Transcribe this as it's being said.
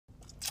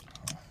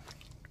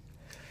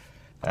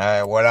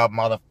Alright, what up,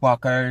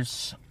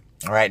 motherfuckers?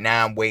 Right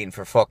now, I'm waiting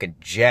for fucking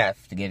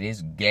Jeff to get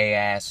his gay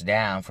ass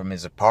down from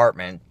his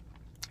apartment.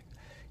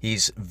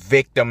 He's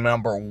victim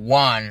number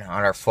 1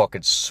 on our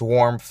fucking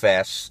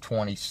swarmfest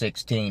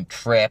 2016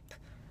 trip.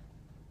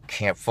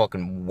 Can't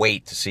fucking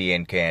wait to see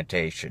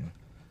incantation.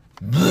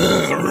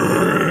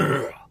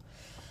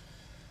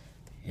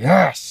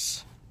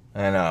 Yes!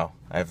 I know,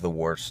 I have the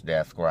worst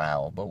death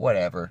growl, but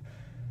whatever.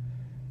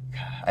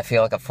 I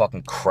feel like a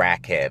fucking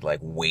crackhead, like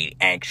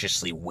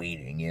anxiously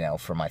waiting,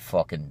 for my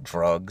fucking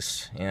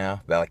drugs,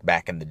 like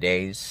back in the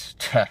days.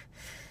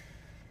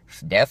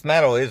 Death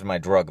metal is my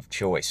drug of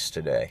choice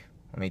today.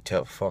 Let me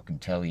fucking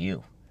tell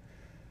you.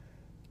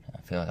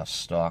 I feel like a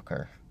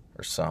stalker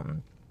or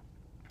something.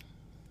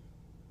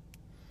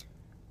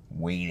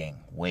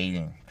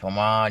 Waiting. Come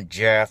on,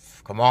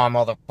 Jeff. Come on,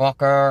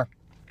 motherfucker.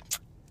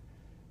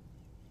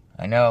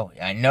 I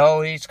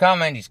know he's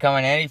coming. He's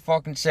coming any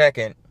fucking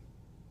second.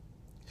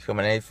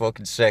 Coming any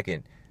fucking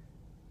second.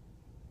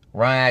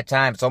 Run out of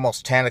time. It's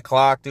almost 10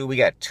 o'clock, dude. We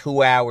got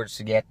 2 hours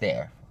to get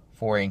there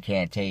before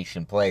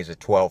incantation plays at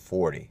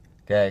 12:40.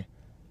 Okay?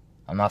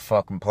 I'm not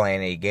fucking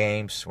playing any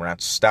games. We're not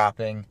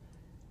stopping.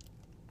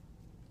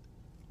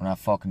 We're not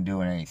fucking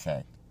doing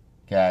anything.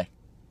 Okay?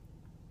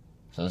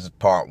 So this is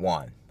part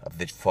 1 of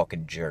this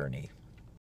fucking journey.